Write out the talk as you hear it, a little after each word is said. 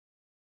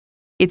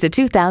It's a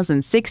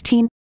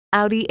 2016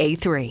 Audi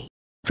A3.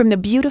 From the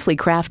beautifully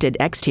crafted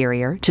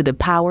exterior to the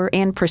power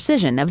and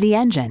precision of the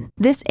engine,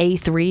 this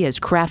A3 is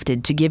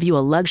crafted to give you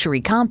a luxury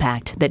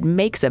compact that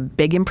makes a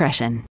big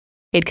impression.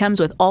 It comes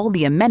with all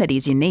the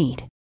amenities you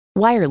need: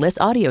 wireless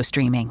audio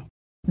streaming,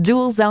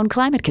 dual-zone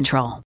climate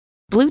control,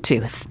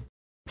 Bluetooth,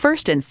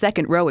 first and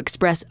second row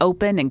express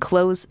open and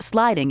close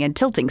sliding and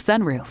tilting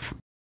sunroof,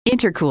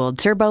 intercooled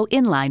turbo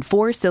inline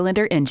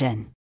 4-cylinder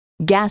engine,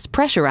 gas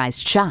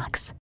pressurized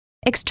shocks,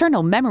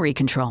 external memory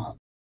control,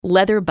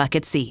 leather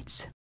bucket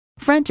seats,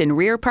 front and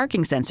rear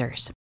parking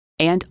sensors,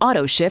 and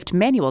auto-shift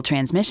manual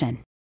transmission.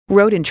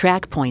 Road and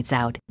Track points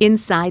out,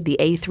 inside the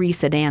A3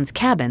 sedan's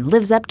cabin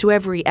lives up to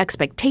every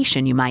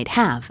expectation you might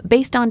have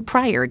based on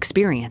prior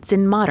experience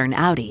in modern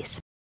Audis.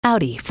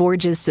 Audi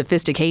forges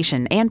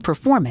sophistication and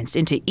performance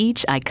into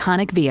each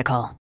iconic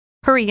vehicle.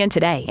 Hurry in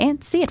today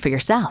and see it for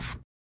yourself.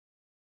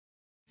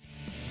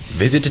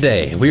 Visit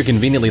today. We're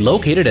conveniently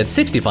located at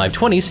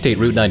 6520 State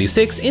Route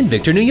 96 in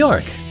Victor, New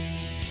York.